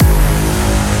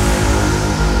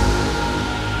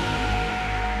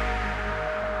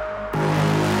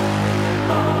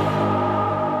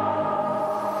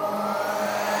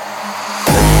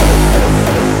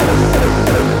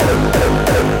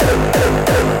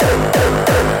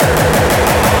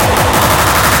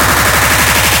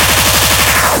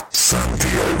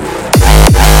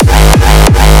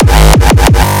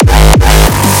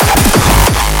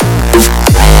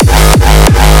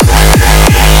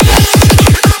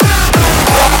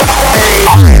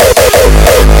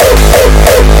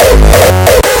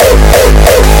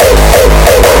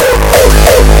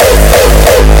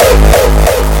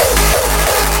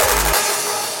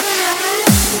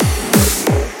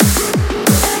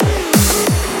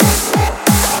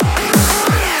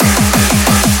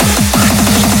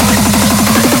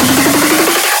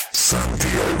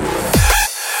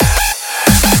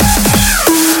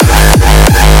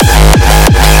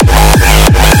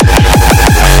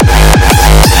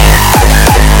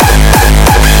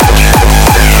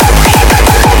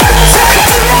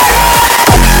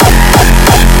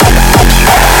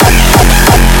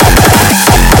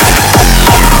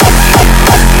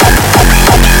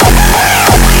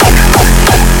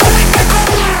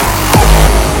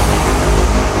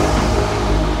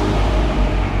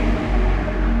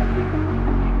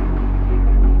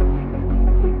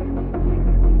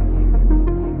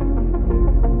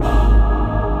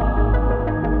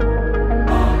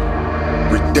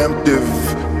redemptive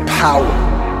power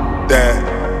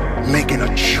that making a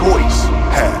choice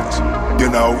has,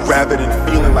 rather than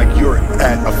feeling like you're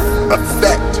at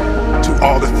effect to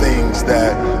all the things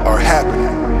that are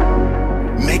happening.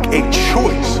 Make a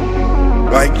choice.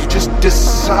 Like, you just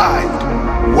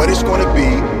decide what it's going to be,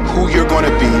 who you're going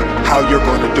to be, how you're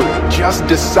going to do it. Just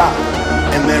decide.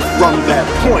 And then from that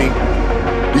point,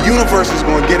 the universe is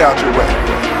going to get out your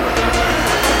way.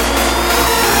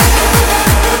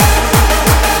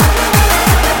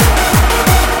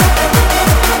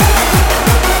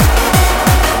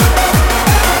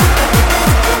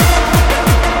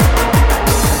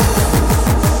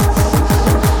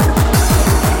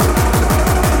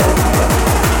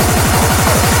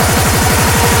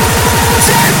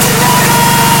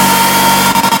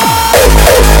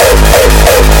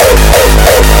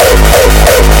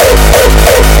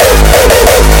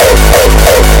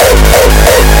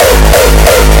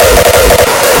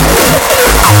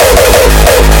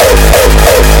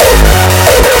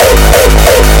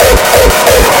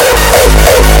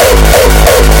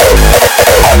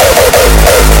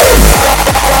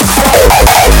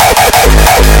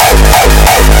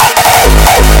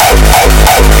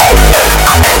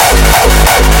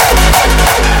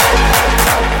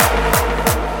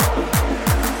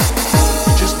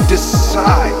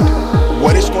 Decide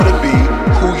what it's going to be,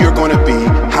 who you're going to be,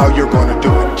 how you're going to do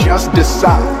it. Just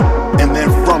decide. And then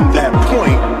from that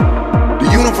point, the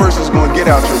universe is going to get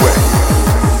out your way.